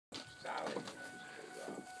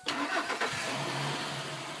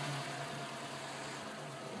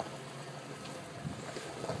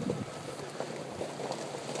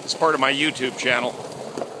It's part of my YouTube channel.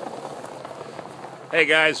 Hey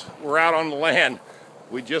guys, we're out on the land.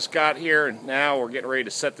 We just got here and now we're getting ready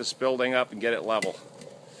to set this building up and get it level.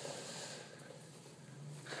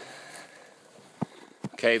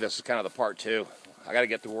 Okay, this is kind of the part two. I got to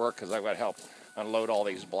get to work because I've got to help unload all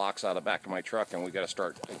these blocks out of the back of my truck, and we've got to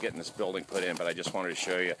start getting this building put in. But I just wanted to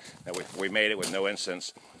show you that we made it with no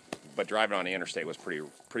incidents. But driving on the interstate was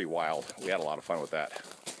pretty wild. We had a lot of fun with that.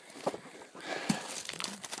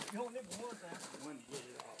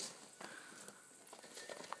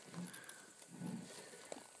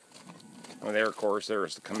 And there, of course,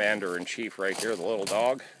 there's the commander-in-chief right there, the little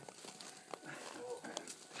dog.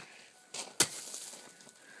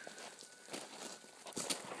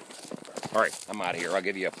 All right, I'm out of here. I'll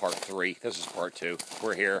give you a part three. This is part two.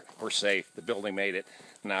 We're here. We're safe. The building made it.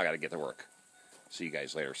 Now I got to get to work. See you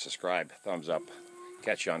guys later. Subscribe, thumbs up.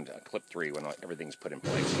 Catch you on clip 3 when everything's put in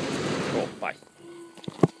place. Cool. Bye.